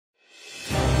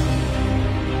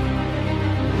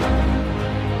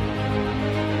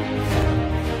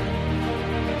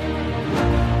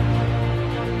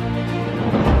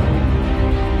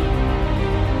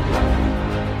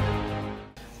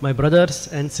My brothers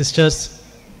and sisters,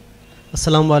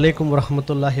 Assalamu alaikum wa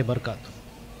rahmatullahi wa barakatuh.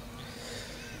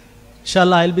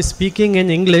 Inshallah, I'll be speaking in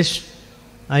English.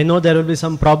 I know there will be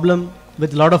some problem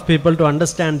with a lot of people to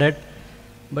understand it,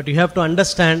 but you have to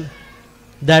understand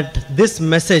that this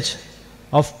message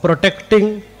of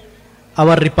protecting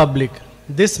our republic,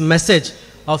 this message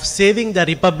of saving the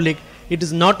republic, it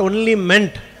is not only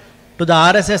meant to the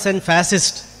RSS and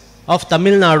fascists of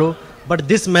Tamil Nadu, but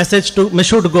this message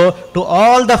should go to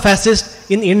all the fascists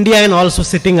in India and also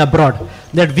sitting abroad,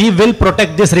 that we will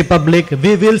protect this republic,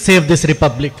 we will save this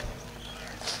republic.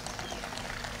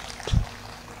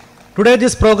 Today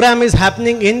this program is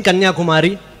happening in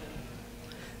Kanyakumari,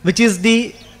 which is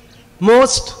the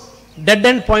most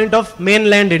dead-end point of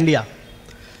mainland India.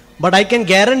 But I can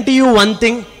guarantee you one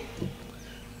thing,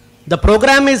 the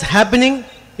program is happening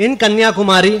in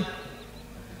Kanyakumari,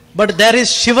 but there is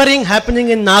shivering happening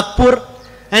in Nagpur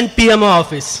and PMO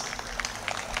office.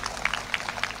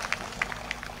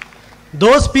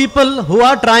 Those people who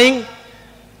are trying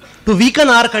to weaken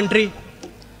our country,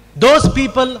 those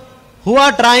people who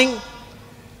are trying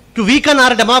to weaken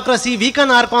our democracy, weaken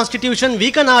our constitution,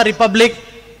 weaken our republic,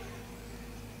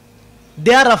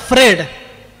 they are afraid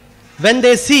when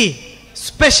they see,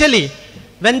 especially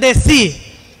when they see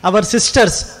our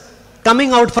sisters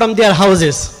coming out from their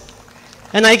houses.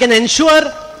 And I can ensure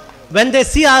when they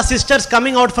see our sisters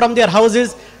coming out from their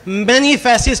houses, many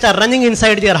fascists are running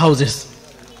inside their houses.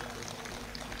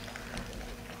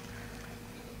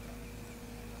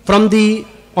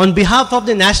 On behalf of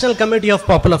the National Committee of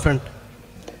Popular Front,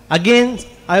 again,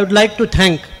 I would like to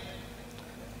thank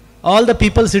all the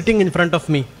people sitting in front of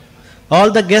me, all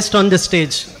the guests on the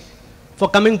stage for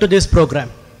coming to this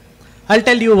program. I'll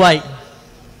tell you why.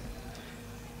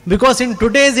 Because in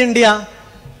today's India,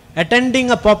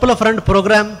 attending a Popular Front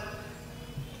program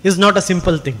is not a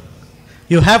simple thing.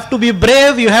 You have to be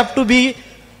brave, you have to be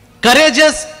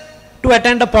courageous to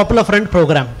attend a Popular Front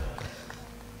program.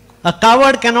 A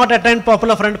coward cannot attend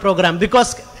Popular Front program,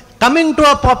 because coming to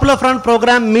a Popular Front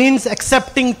program means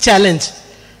accepting challenge.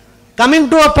 Coming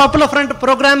to a Popular Front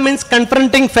program means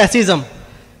confronting fascism.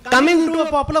 Coming to a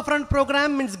Popular Front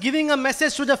program means giving a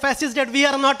message to the fascists that we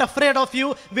are not afraid of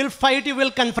you, we'll fight you,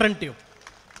 we'll confront you.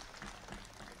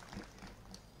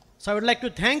 So I would like to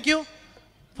thank you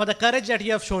for the courage that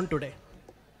you have shown today.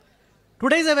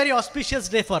 Today is a very auspicious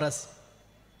day for us.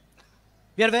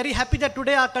 We are very happy that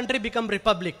today our country became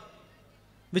republic,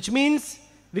 which means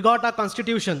we got our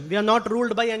constitution. We are not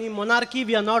ruled by any monarchy,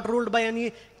 we are not ruled by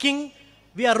any king,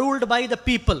 we are ruled by the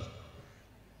people.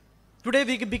 Today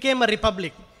we became a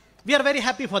republic. We are very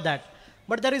happy for that.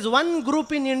 But there is one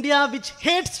group in India which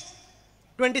hates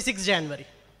 26 January.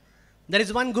 There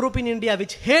is one group in India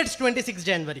which hates 26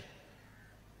 January.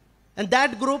 And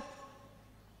that group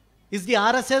is the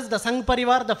RSS, the Sangh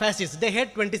Parivar, the fascists. They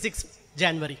hate 26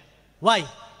 January. Why?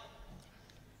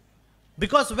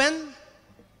 Because when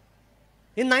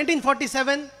in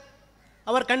 1947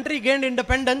 our country gained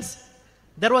independence,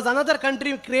 there was another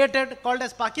country created called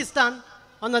as Pakistan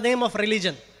on the name of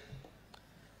religion.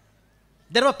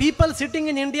 There were people sitting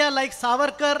in India like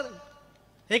Savarkar,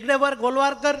 Hegdewar,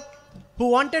 Golwarkar, who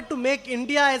wanted to make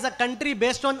India as a country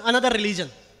based on another religion.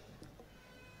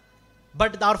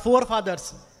 But our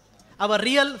forefathers, our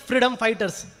real freedom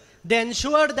fighters, they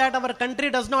ensured that our country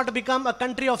does not become a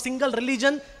country of single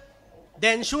religion.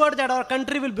 They ensured that our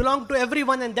country will belong to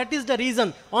everyone, and that is the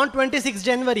reason on 26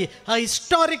 January, a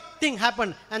historic thing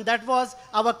happened, and that was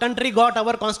our country got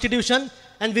our constitution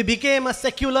and we became a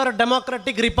secular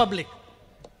democratic republic.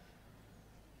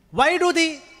 Why do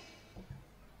the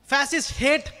fascists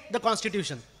hate the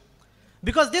constitution?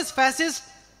 Because these fascists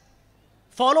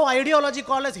follow ideology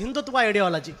called as Hindutva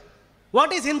ideology.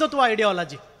 What is Hindutva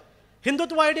ideology?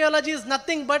 Hindutva ideology is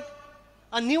nothing but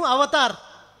a new avatar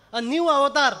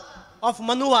of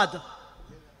Manuvad.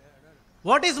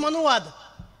 What is Manuvad?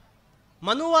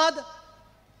 Manuvad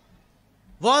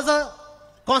was a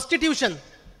constitution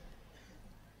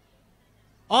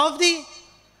of the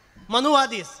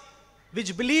Manuwadis,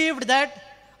 which believed that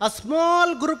a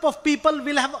small group of people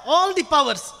will have all the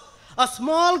powers. A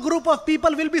small group of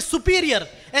people will be superior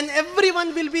and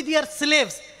everyone will be their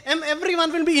slaves and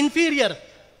everyone will be inferior.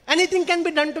 Anything can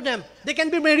be done to them. They can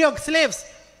be made your slaves.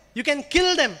 You can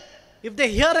kill them. If they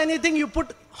hear anything, you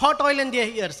put hot oil in their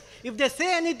ears. If they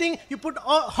say anything, you put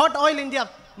hot oil in their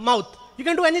mouth. You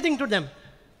can do anything to them.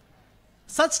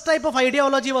 Such type of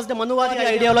ideology was the Manuvadi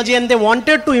ideology, and they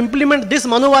wanted to implement this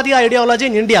Manuvadi ideology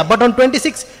in India. But on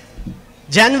 26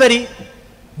 January,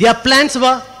 their plans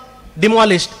were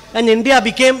demolished and India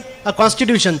became a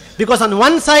constitution. Because on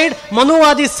one side,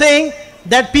 Manuvad is saying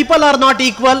that people are not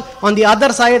equal. On the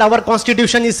other side, our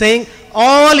constitution is saying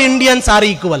all Indians are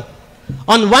equal.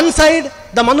 On one side,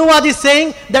 the Manuwad is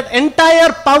saying that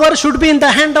entire power should be in the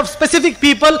hand of specific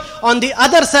people. On the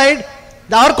other side,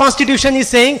 our constitution is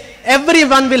saying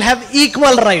everyone will have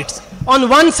equal rights. On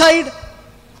one side,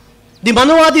 the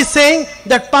Manuwad is saying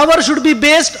that power should be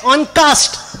based on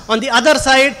caste. On the other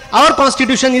side, our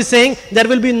constitution is saying there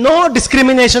will be no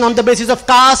discrimination on the basis of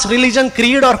caste, religion,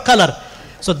 creed or color.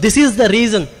 So this is the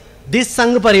reason, this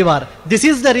Sangh Parivar, this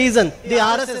is the reason the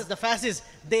RSS, the fascists,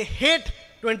 they hate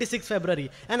 26 February.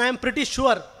 And I am pretty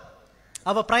sure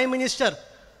our Prime Minister,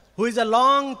 who is a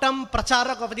long-term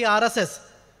pracharak of the RSS,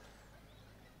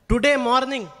 today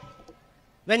morning,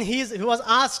 when he was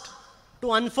asked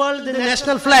to unfurl the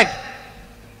national flag,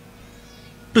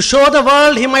 to show the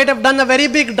world, he might have done a very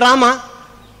big drama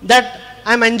that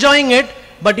I'm enjoying it,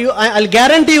 but I'll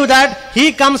guarantee you that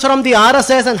he comes from the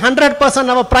RSS, and 100%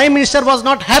 our Prime Minister was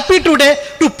not happy today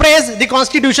to praise the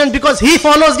Constitution because he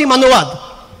follows the Manuwad.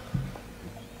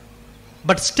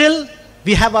 But still,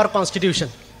 we have our Constitution.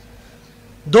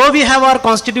 Though we have our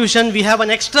Constitution, we have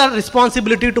an extra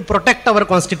responsibility to protect our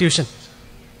Constitution.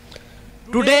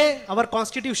 Today, our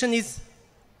Constitution is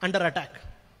under attack.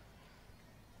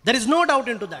 There is no doubt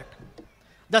into that.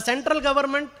 The central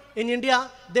government in India,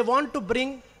 they want to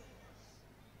bring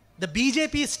the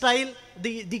BJP style,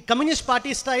 the Communist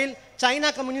Party style,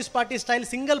 China Communist Party style,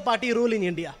 single party rule in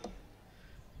India.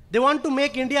 They want to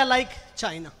make India like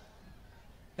China.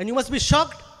 And you must be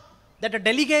shocked that a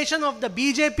delegation of the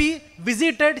BJP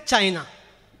visited China.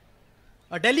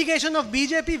 A delegation of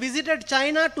BJP visited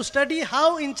China to study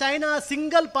how in China a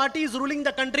single party is ruling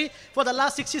the country for the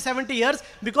last 60-70 years,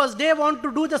 because they want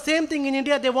to do the same thing in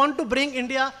India. They want to bring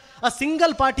India a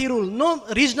single party rule, no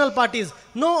regional parties,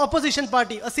 no opposition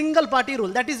party, a single party rule.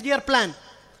 That is their plan.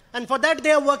 And for that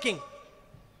they are working.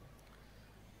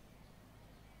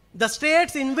 The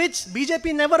states in which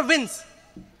BJP never wins,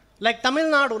 like Tamil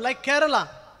Nadu, like Kerala,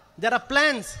 there are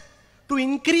plans to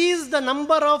increase the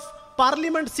number of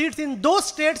parliament seats in those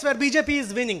states where BJP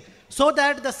is winning, so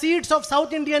that the seats of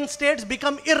South Indian states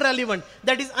become irrelevant.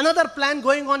 That is another plan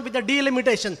going on with the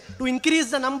delimitation, to increase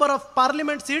the number of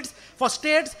parliament seats for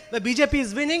states where BJP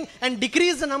is winning and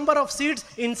decrease the number of seats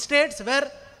in states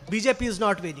where BJP is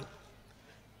not winning.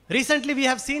 Recently we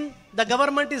have seen the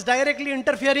government is directly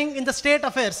interfering in the state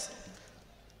affairs.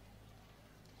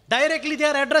 Directly they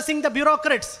are addressing the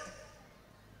bureaucrats.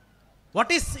 What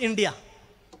is India?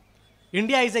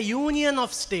 India is a union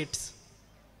of states.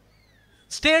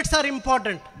 States are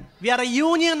important. We are a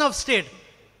union of states.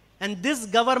 And this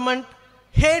government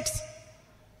hates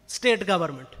state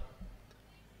government.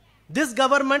 This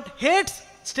government hates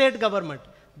state government.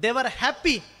 They were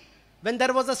happy when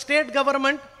there was a state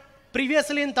government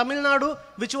previously in Tamil Nadu,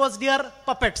 which was their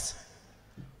puppets.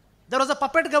 There was a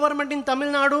puppet government in Tamil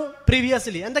Nadu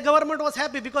previously, and the government was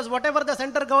happy because whatever the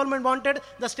center government wanted,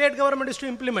 the state government is to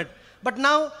implement. But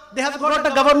now they have got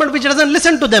a government which doesn't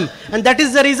listen to them, and that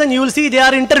is the reason you will see they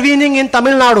are intervening in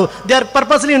Tamil Nadu, they are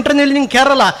purposely intervening in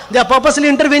Kerala, they are purposely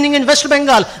intervening in West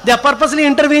Bengal, they are purposely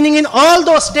intervening in all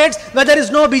those states where there is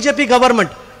no BJP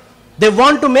government. They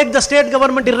want to make the state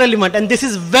government irrelevant, and this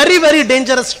is very, very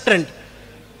dangerous trend.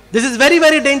 This is very,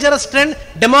 very dangerous trend.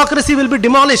 Democracy will be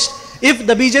demolished if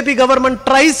the BJP government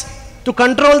tries to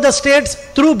control the states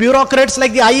through bureaucrats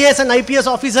like the IAS and IPS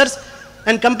officers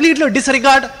and completely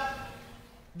disregard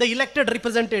the elected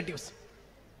representatives.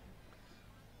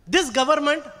 This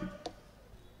government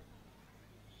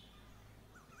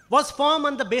was formed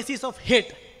on the basis of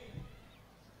hate.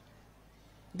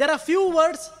 There are few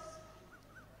words.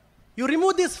 You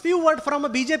remove these few words from a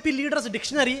BJP leader's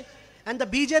dictionary and the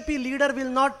BJP leader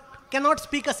cannot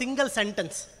speak a single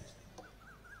sentence.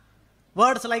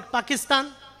 Words like Pakistan,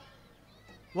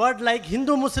 word like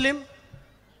Hindu-Muslim,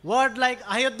 word like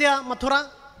Ayodhya, Mathura,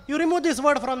 you remove this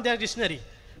word from their dictionary.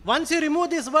 Once you remove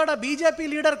this word, a BJP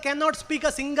leader cannot speak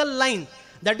a single line.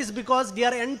 That is because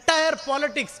their entire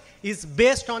politics is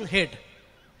based on hate.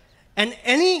 And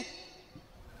any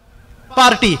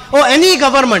party or any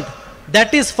government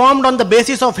that is formed on the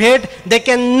basis of hate, they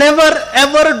can never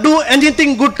ever do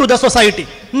anything good to the society.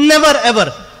 Never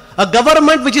ever. A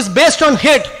government which is based on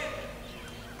hate,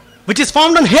 which is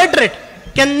formed on hatred,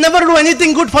 can never do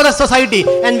anything good for the society.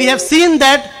 And we have seen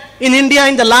that in India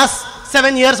in the last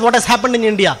 7 years, what has happened in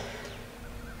India.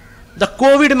 The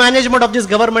COVID management of this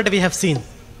government we have seen.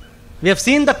 We have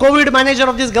seen the COVID manager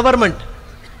of this government.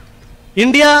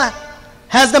 India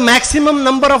has the maximum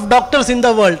number of doctors in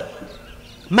the world.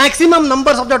 Maximum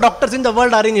numbers of the doctors in the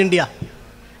world are in India.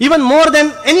 Even more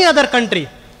than any other country.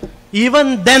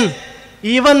 Even then,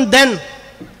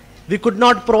 we could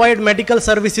not provide medical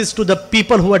services to the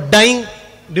people who were dying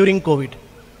during COVID.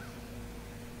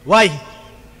 Why?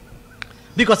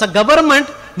 Because a government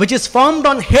which is formed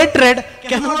on hatred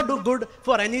cannot do good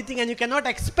for anything, and you cannot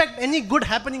expect any good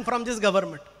happening from this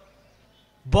government.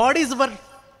 Bodies were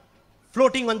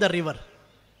floating on the river.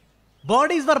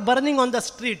 Bodies were burning on the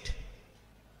street.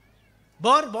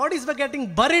 Bodies were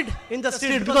getting buried in the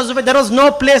street because there was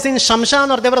no place in Shamshan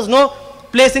or there was no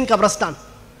place in Kabristan.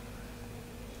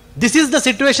 This is the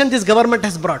situation this government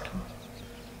has brought.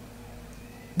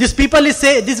 This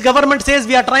government says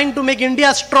we are trying to make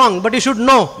India strong, but you should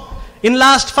know, in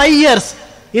last 5 years,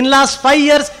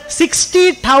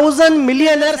 60,000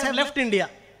 millionaires have left India.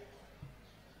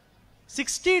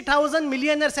 60,000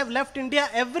 millionaires have left India.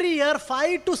 Every year,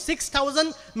 5 to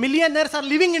 6,000 millionaires are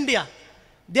leaving India.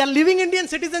 They are leaving Indian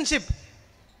citizenship.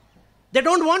 They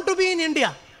don't want to be in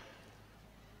India.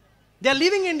 They are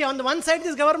leaving India. On the one side,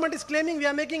 this government is claiming we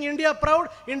are making India proud.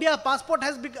 India passport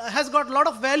has got a lot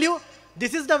of value.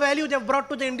 This is the value they have brought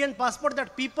to the Indian passport,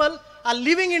 that people are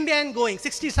leaving India and going.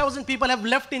 60,000 people have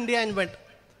left India and went.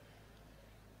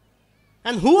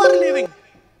 And who are leaving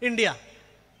India?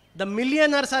 The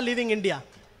millionaires are leaving India.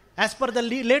 As per the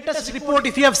latest report,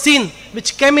 if you have seen,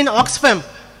 which came in Oxfam,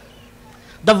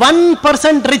 the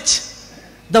 1%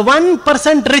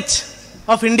 rich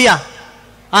of India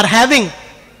are having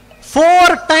 4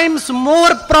 times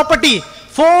more property,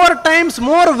 4 times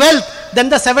more wealth than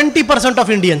the 70% of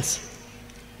Indians.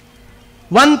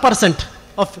 1%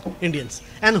 of Indians.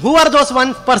 And who are those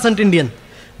 1% Indian?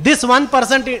 This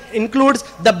 1% includes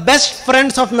the best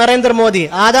friends of Narendra Modi,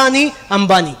 Adani,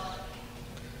 Ambani.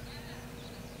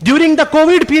 During the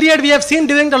COVID period, we have seen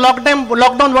during the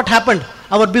lockdown what happened.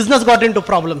 Our business got into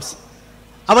problems.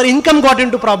 Our income got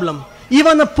into problem.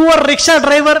 Even a poor rickshaw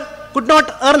driver could not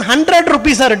earn 100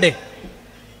 rupees a day.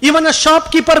 Even a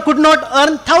shopkeeper could not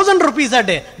earn 1,000 rupees a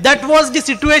day. That was the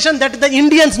situation that the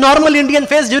normal Indian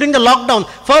faced during the lockdown.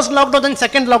 First lockdown and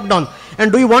second lockdown.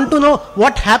 And do you want to know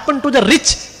what happened to the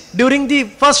rich during the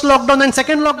first lockdown and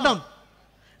second lockdown?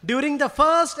 During the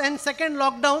first and second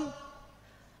lockdown,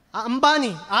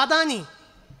 Adani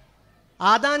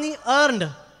earned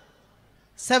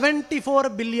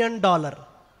 $74 billion.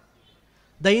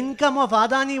 The income of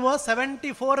Adani was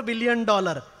 $74 billion.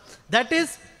 That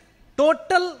is,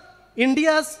 total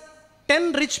India's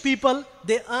 10 rich people,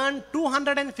 they earned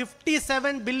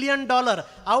 $257 billion.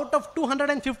 Out of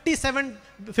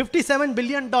 $257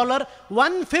 billion,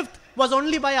 1/5 was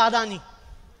only by Adani.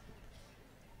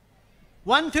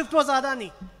 1/5 was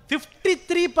Adani.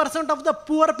 53% of the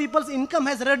poor people's income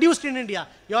has reduced in India.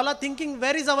 You all are thinking,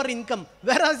 where is our income?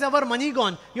 Where has our money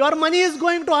gone? Your money is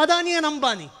going to Adani and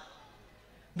Ambani.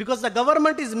 Because the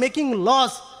government is making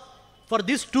laws for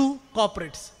these two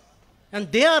corporates. And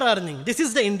they are earning. This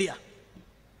is the India.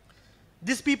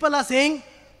 These people are saying,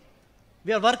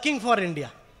 we are working for India.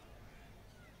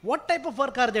 What type of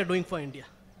work are they doing for India?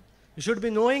 You should be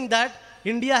knowing that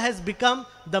India has become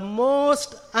the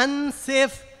most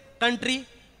unsafe country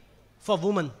for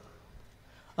women.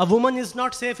 A woman is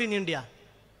not safe in India.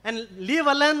 And leave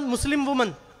alone Muslim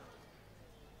woman.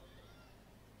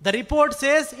 The report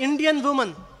says Indian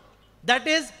woman. That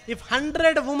is, if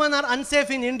 100 women are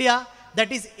unsafe in India,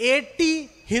 that is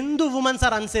 80 Hindu women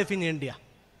are unsafe in India.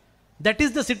 That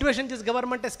is the situation this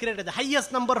government has created. The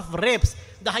highest number of rapes,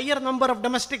 the higher number of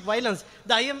domestic violence,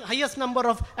 the highest number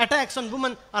of attacks on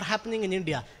women are happening in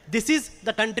India. This is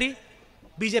the country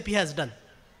BJP has done.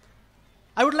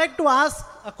 I would like to ask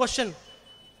a question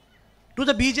to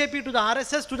the BJP, to the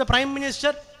RSS, to the Prime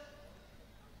Minister.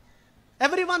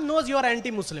 Everyone knows you are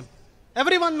anti-Muslim.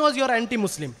 Everyone knows you are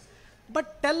anti-Muslim.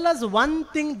 But tell us one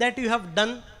thing that you have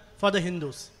done for the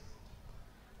Hindus.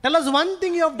 Tell us one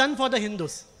thing you have done for the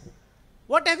Hindus.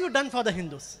 What have you done for the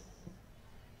Hindus?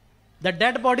 The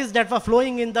dead bodies that were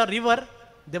flowing in the river,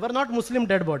 they were not Muslim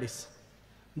dead bodies.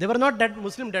 They were not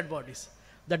Muslim dead bodies.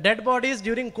 The dead bodies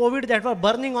during COVID that were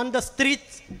burning on the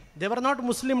streets, they were not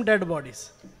Muslim dead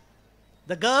bodies.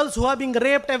 The girls who are being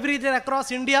raped every day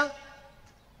across India,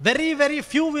 very, very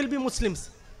few will be Muslims.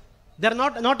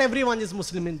 Not everyone is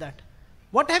Muslim in that.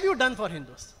 What have you done for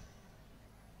Hindus?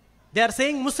 They are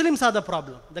saying Muslims are the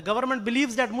problem. The government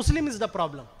believes that Muslim is the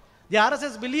problem. The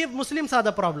RSS believe Muslims are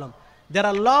the problem. There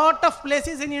are a lot of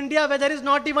places in India where there is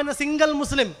not even a single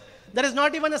Muslim. There is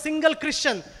not even a single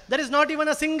Christian. There is not even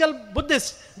a single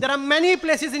Buddhist. There are many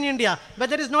places in India where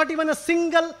there is not even a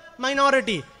single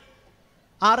minority.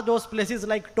 Are those places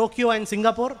like Tokyo and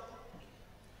Singapore?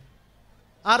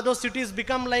 Are those cities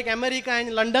become like America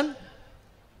and London?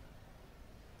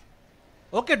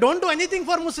 Okay, don't do anything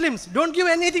for Muslims. Don't give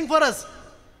anything for us.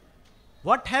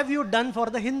 What have you done for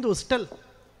the Hindus still?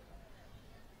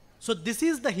 So this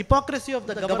is the hypocrisy of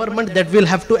the government that we'll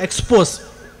have to expose.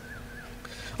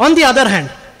 On the other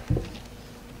hand,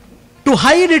 to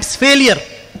hide its failure,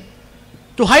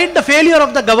 to hide the failure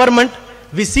of the government,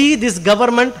 we see this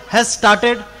government has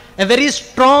started a very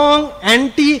strong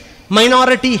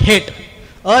anti-minority hate.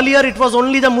 Earlier it was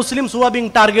only the Muslims who are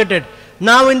being targeted.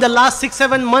 Now in the last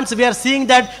 6-7 months we are seeing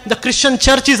that the Christian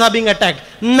churches are being attacked.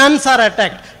 Nuns are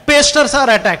attacked. Pastors are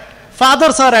attacked.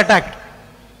 Fathers are attacked.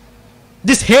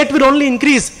 This hate will only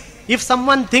increase. If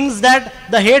someone thinks that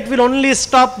the hate will only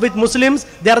stop with Muslims,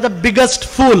 they are the biggest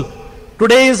fool.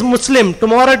 Today is Muslim,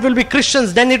 tomorrow it will be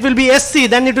Christians, then it will be SC,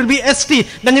 then it will be ST,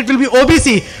 then it will be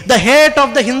OBC. The hate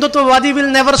of the Hindutvawadi will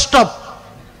never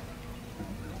stop.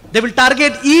 They will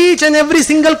target each and every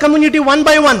single community one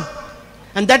by one.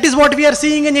 And that is what we are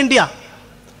seeing in India.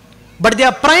 But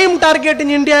their prime target in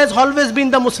India has always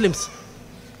been the Muslims.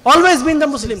 Always been the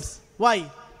Muslims. Why?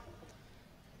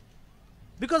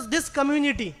 Because this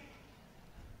community,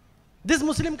 this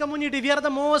Muslim community, we are the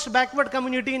most backward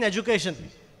community in education.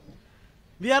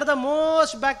 We are the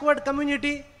most backward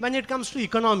community when it comes to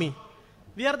economy.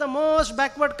 We are the most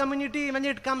backward community when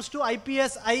it comes to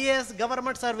IPS, IAS,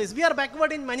 government service. We are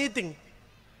backward in many things.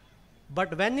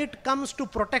 But when it comes to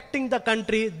protecting the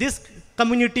country, this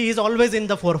community is always in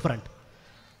the forefront.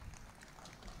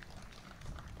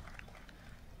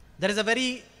 There is a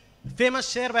very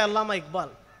famous shair by Allama Iqbal.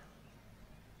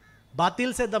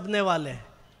 बातिल से दबने वाले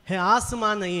हैं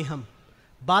आसमां नहीं हम,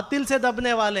 बातिल से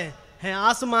दबने वाले हैं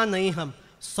आसमां नहीं हम,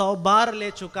 100 बार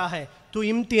ले चुका है तू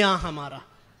इम्तिहान हमारा.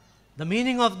 The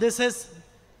meaning of this is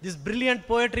this brilliant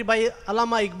poetry by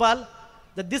Allama Iqbal,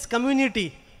 that this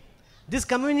community,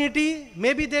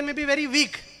 maybe they may be very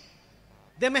weak,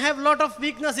 they may have a lot of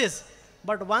weaknesses,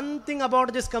 but one thing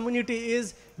about this community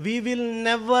is we will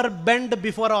never bend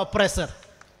before our oppressor.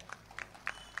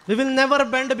 We will never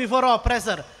bend before our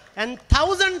oppressor. And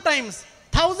 1,000 times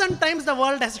the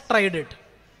world has tried it.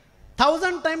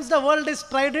 1,000 times the world has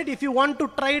tried it. If you want to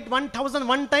try it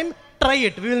 1,001 time, try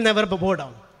it. We will never bow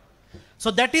down. So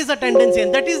that is the tendency,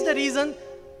 and that is the reason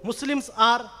Muslims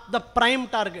are the prime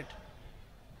target.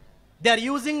 They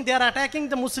are attacking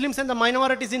the Muslims and the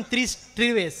minorities in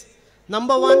three ways.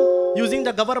 Number one, using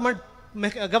the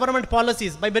government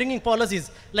policies, by bringing policies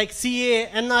like CA,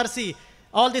 NRC.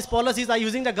 All these policies are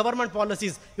using the government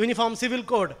policies, Uniform Civil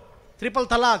Code, Triple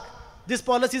Talaq. These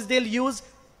policies they'll use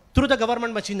through the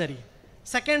government machinery.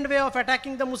 Second way of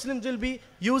attacking the Muslims will be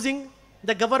using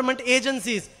the government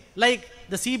agencies like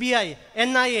the CBI,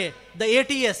 NIA, the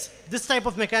ATS, this type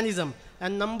of mechanism.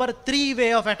 And number 3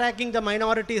 way of attacking the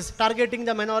minorities, targeting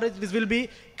the minorities, will be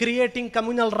creating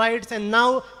communal rights and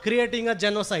now creating a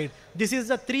genocide. This is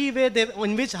the 3 way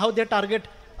in which how they target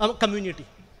a community.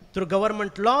 Through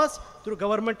government laws, through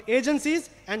government agencies,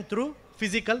 and through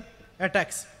physical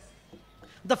attacks.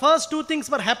 The first 2 things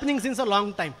were happening since a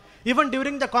long time. Even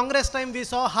during the Congress time, we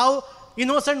saw how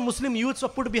innocent Muslim youths were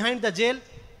put behind the jail.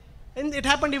 And it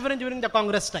happened even during the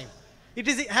Congress time. It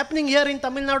is happening here in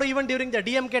Tamil Nadu even during the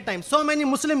DMK time. So many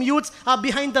Muslim youths are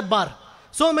behind the bar.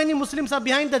 So many Muslims are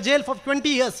behind the jail for 20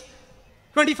 years,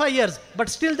 25 years. But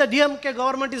still the DMK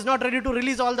government is not ready to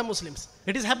release all the Muslims.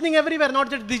 It is happening everywhere, not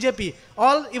just BJP.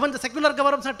 Even the secular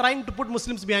governments are trying to put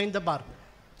Muslims behind the bar.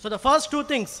 So the first 2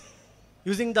 things,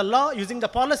 using the law, using the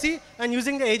policy, and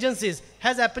using the agencies,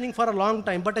 has happening for a long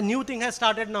time. But a new thing has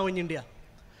started now in India.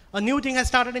 A new thing has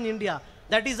started in India.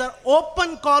 That is an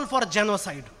open call for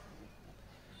genocide.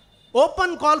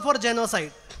 Open call for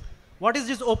genocide. What is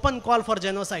this open call for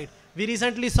genocide? We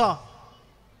recently saw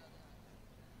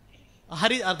a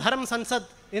Dharam Sansad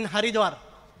in Haridwar.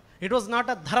 It was not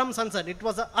a Dharam Sansad, it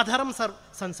was a Adharam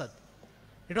Sansad.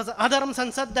 It was a Adharam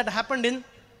Sansad that happened in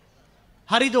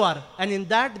Haridwar, and in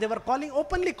that they were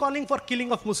openly calling for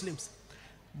killing of Muslims.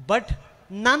 But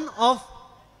none of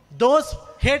those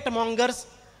hate mongers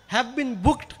have been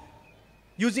booked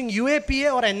using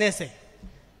UAPA or NSA.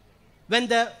 When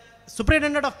the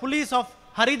Superintendent of Police of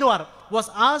Haridwar was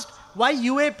asked why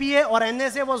UAPA or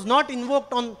NSA was not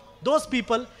invoked on those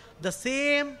people, the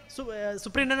same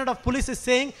Superintendent of Police is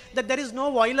saying that there is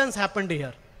no violence happened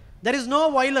here. There is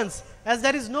no violence. As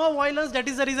there is no violence, that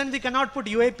is the reason we cannot put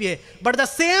UAPA. But the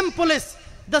same police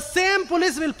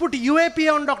will put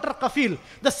UAPA on Dr. Kafil.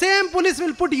 The same police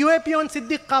will put UAPA on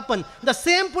Siddiq Kapan. The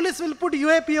same police will put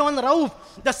UAPA on Rauf.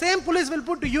 The same police will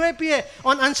put UAPA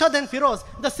on Anshad and Firoz.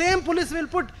 The same police will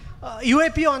put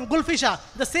UAPA on Gulfisha.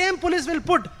 The same police will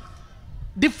put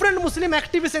different Muslim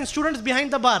activists and students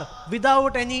behind the bar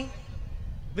without any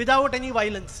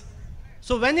violence.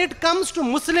 So when it comes to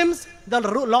Muslims, the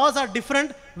laws are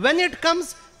different. When it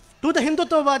comes to the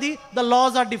Hindutvawadi, the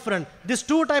laws are different. These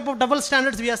 2 types of double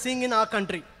standards we are seeing in our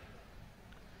country.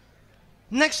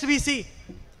 Next we see,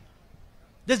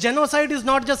 this genocide is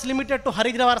not just limited to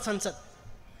Haridwar Sansad.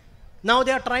 Now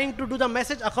they are trying to do the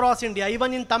message across India,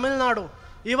 even in Tamil Nadu.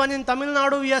 Even in Tamil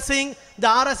Nadu we are seeing the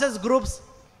RSS groups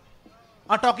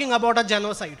are talking about a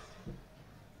genocide.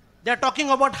 They are talking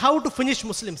about how to finish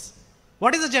Muslims.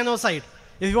 What is a genocide?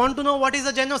 If you want to know what is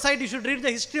a genocide, you should read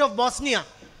the history of Bosnia.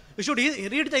 You should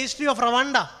read the history of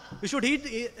Rwanda. You should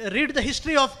read the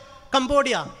history of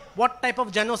Cambodia. What type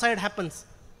of genocide happens?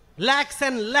 Lakhs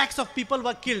and lakhs of people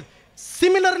were killed.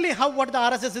 Similarly, what the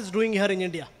RSS is doing here in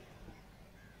India.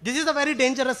 This is a very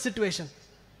dangerous situation.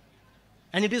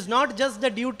 And it is not just the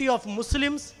duty of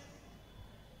Muslims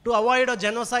to avoid a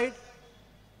genocide.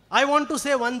 I want to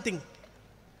say one thing.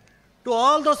 To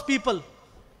all those people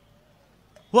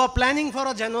who are planning for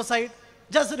a genocide,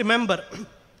 just remember,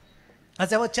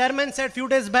 as our chairman said a few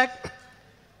days back,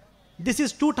 this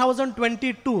is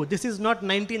 2022. This is not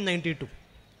 1992.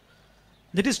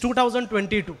 This is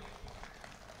 2022.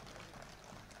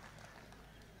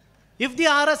 If the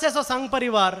RSS or Sangh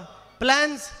Parivar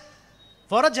plans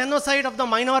for a genocide of the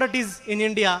minorities in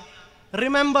India,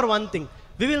 remember one thing.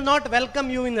 We will not welcome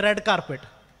you in red carpet.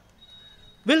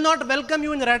 We will not welcome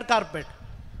you in red carpet.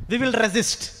 We will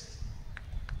resist.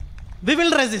 We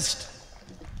will resist.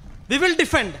 We will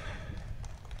defend.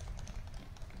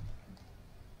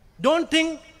 Don't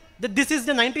think that this is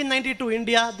the 1992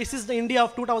 India. This is the India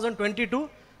of 2022.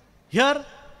 Here,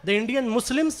 the Indian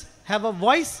Muslims have a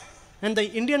voice, and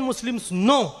the Indian Muslims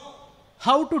know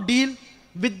how to deal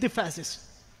with the fascists.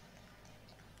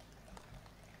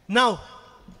 Now,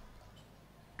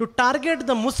 to target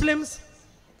the Muslims,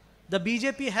 the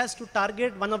BJP has to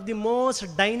target one of the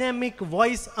most dynamic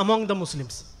voice among the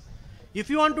Muslims. If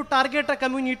you want to target a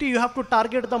community, you have to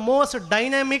target the most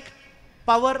dynamic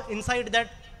power inside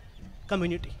that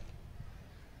community.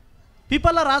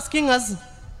 People are asking us,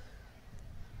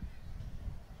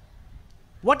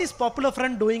 what is Popular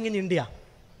Front doing in India?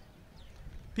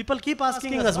 People keep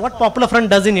asking us what Popular Front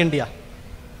does in India.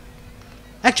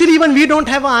 Actually, even we don't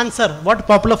have an answer what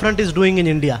Popular Front is doing in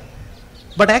India.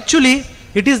 But actually,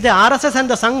 it is the RSS and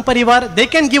the Sangh Parivar, they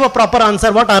can give a proper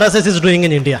answer what RSS is doing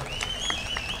in India.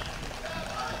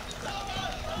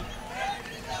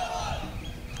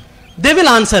 They will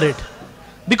answer it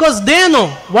because they know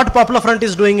what Popular Front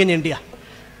is doing in India.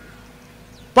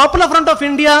 Popular Front of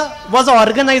India was an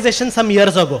organization some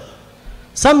years ago.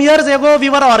 Some years ago we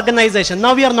were an organization.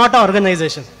 Now we are not an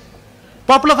organization.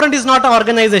 Popular Front is not an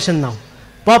organization now.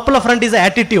 Popular Front is an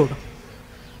attitude.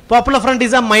 Popular Front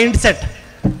is a mindset.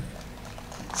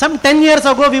 Some 10 years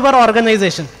ago we were an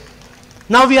organization.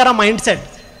 Now we are a mindset.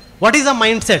 What is a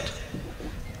mindset?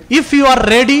 If you are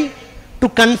ready to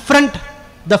confront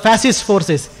the fascist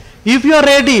forces, if you are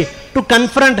ready to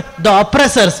confront the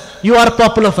oppressors, you are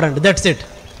Popular Front. That's it.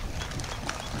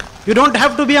 You don't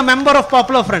have to be a member of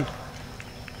Popular Front.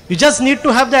 You just need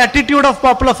to have the attitude of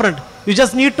Popular Front. You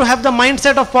just need to have the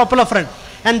mindset of Popular Front.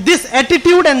 And this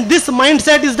attitude and this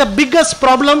mindset is the biggest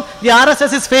problem the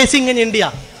RSS is facing in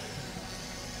India.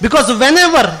 Because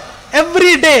whenever,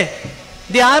 every day,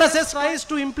 the RSS tries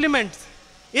to implement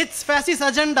its fascist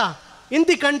agenda in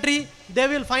the country, they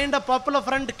will find a Popular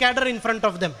Front cadre in front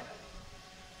of them.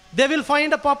 They will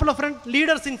find a Popular Front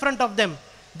leaders in front of them.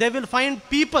 They will find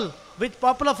people with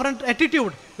Popular Front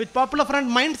attitude, with Popular Front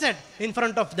mindset in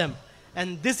front of them.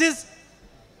 And this is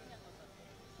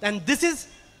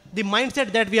the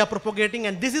mindset that we are propagating,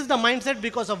 and this is the mindset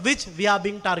because of which we are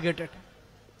being targeted.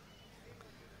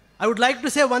 I would like to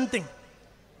say one thing.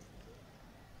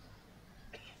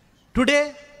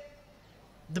 Today,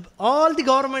 all the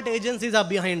government agencies are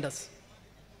behind us.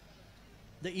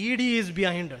 The ED is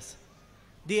behind us.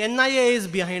 The NIA is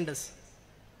behind us.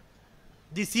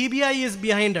 The CBI is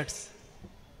behind us.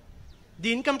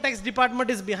 The Income Tax Department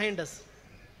is behind us.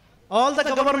 All the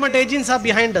government agencies are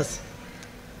behind us.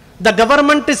 The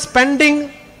government is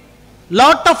spending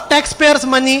lot of taxpayers'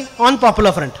 money on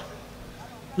Popular Front.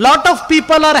 Lot of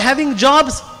people are having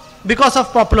jobs because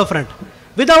of Popular Front.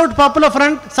 Without Popular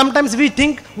Front, sometimes we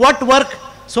think what work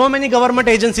so many government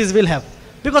agencies will have.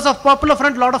 Because of Popular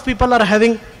Front, lot of people are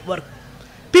having work.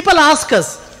 People ask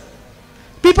us,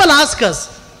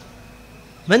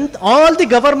 when all the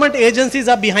government agencies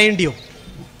are behind you,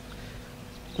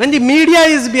 when the media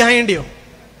is behind you,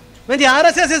 when the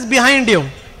RSS is behind you,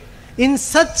 in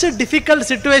such a difficult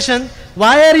situation,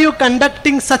 why are you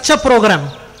conducting such a program?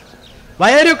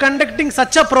 Why are you conducting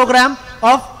such a program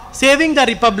of saving the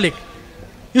republic?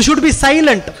 You should be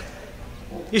silent.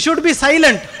 You should be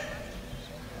silent.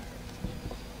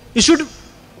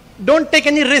 Don't take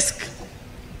any risk.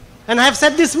 And I have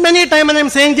said this many times and I am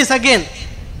saying this again.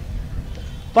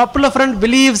 Popular Front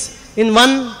believes in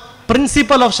one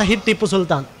principle of Shahid Tipu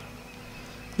Sultan.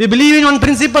 We believe in one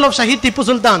principle of Shahid Tipu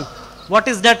Sultan. What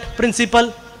is that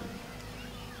principle?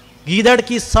 गीदड़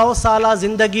की 100 साला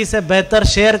जिंदगी से बेहतर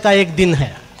शेर का एक दिन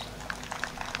है.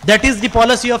 That is the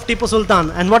policy of Tipu Sultan.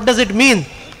 And what does it mean?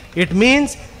 It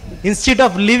means instead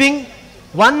of living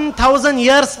 1000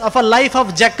 years of a life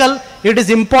of jackal, it is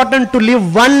important to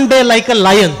live one day like a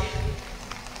lion.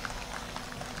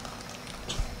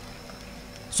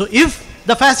 So if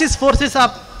the fascist forces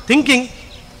are thinking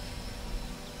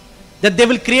that they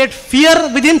will create fear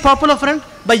within Popular Front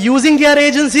by using their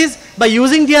agencies, by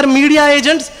using their media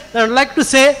agents, I would like to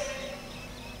say,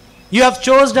 you have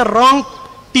chosen the wrong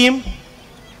team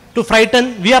to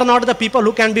frighten. We are not the people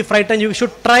who can be frightened. You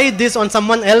should try this on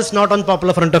someone else, not on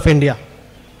Popular Front of India.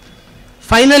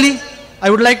 Finally, I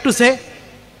would like to say,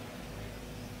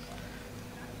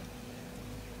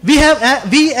 we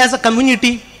as a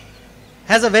community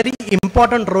has a very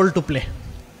important role to play.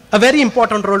 A very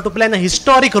important role to play and a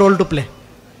historic role to play.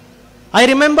 I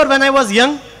remember when I was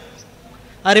young,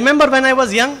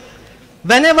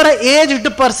 whenever an aged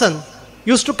person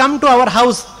used to come to our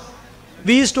house,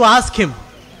 we used to ask him,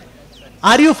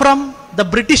 are you from the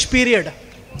British period?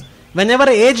 Whenever an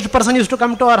aged person used to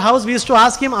come to our house, we used to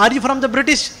ask him, are you from the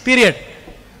British period?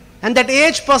 And that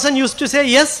aged person used to say,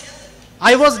 yes,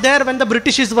 I was there when the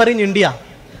Britishes were in India.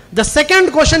 The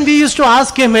second question we used to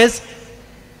ask him is,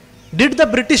 did the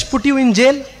British put you in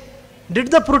jail? Did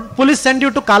the police send you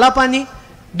to Kalapani?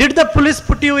 Did the police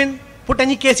put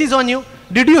any cases on you?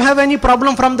 Did you have any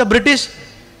problem from the British?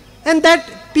 And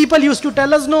that people used to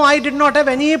tell us, no, I did not have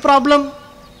any problem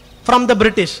from the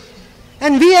British.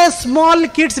 And we as small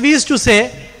kids, we used to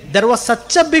say, there was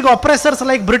such a big oppressors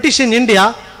like British in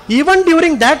India. Even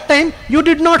during that time, you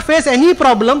did not face any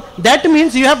problem. That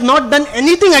means you have not done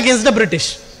anything against the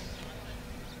British.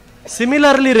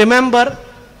 Similarly, remember,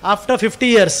 after 50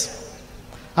 years,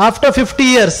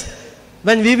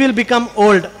 when we will become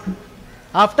old,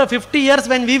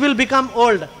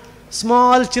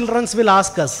 small children will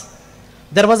ask us,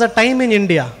 there was a time in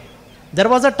India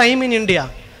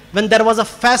when there was a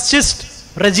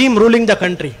fascist regime ruling the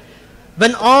country,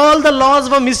 when all the laws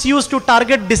were misused to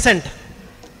target dissent,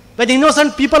 when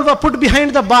innocent people were put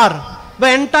behind the bar,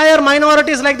 when entire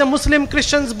minorities like the Muslim,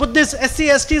 Christians, Buddhists,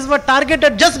 SC, STs were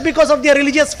targeted just because of their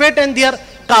religious faith and their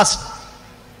caste.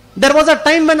 There was a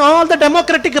time when all the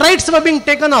democratic rights were being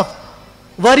taken off.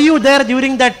 Were you there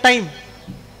during that time?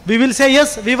 We will say,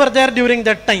 yes, we were there during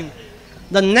that time.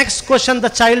 The next question the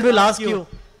child will ask you,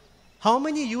 how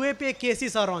many UAPA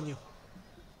cases are on you?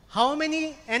 How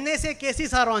many NSA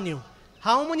cases are on you?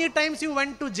 How many times you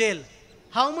went to jail?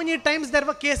 How many times there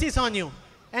were cases on you?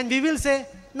 And we will say,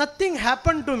 nothing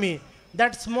happened to me.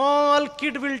 That small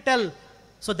kid will tell,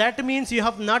 so that means you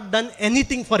have not done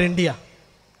anything for India.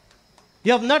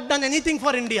 You have not done anything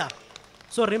for India.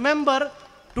 So remember,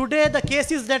 today the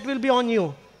cases that will be on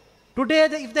you, today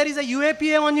if there is a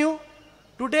UAPA on you,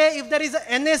 today if there is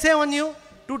an NSA on you,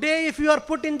 today if you are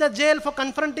put in the jail for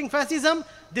confronting fascism,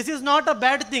 this is not a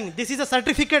bad thing. This is a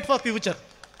certificate for future.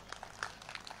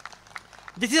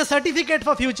 This is a certificate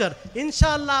for future.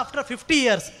 Inshallah, after 50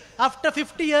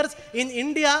 years in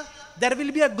India, there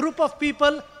will be a group of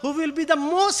people who will be the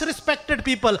most respected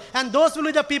people, and those will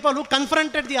be the people who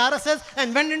confronted the RSS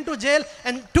and went into jail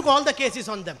and took all the cases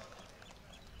on them.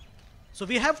 So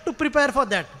we have to prepare for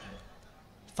that.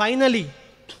 Finally,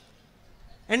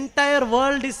 entire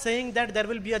world is saying that there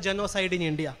will be a genocide in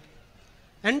India.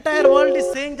 Entire world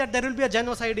is saying that there will be a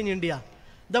genocide in India.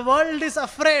 The world is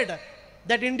afraid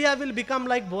that India will become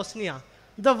like Bosnia.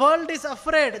 The world is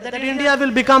afraid that India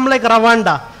will become like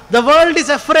Rwanda. The world is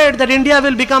afraid that India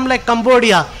will become like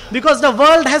Cambodia, because the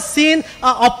world has seen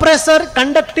an oppressor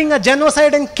conducting a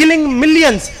genocide and killing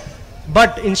millions.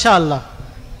 But inshallah,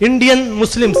 Indian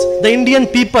Muslims, the Indian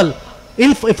people,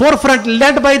 in forefront,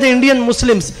 led by the Indian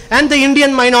Muslims and the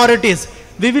Indian minorities,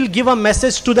 we will give a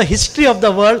message to the history of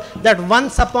the world that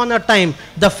once upon a time,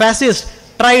 the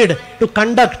fascists tried to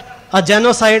conduct a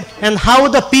genocide and how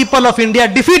the people of India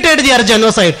defeated their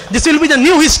genocide. This will be the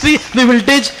new history we will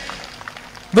teach.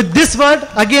 With this word,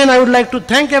 again I would like to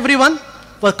thank everyone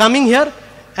for coming here,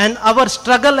 and our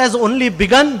struggle has only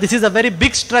begun. This is a very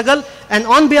big struggle, and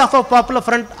on behalf of Popular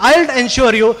Front, I'll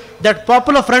ensure you that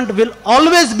Popular Front will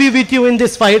always be with you in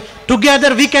this fight.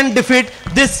 Together we can defeat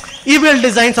this evil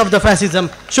designs of the fascism.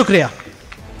 Shukriya.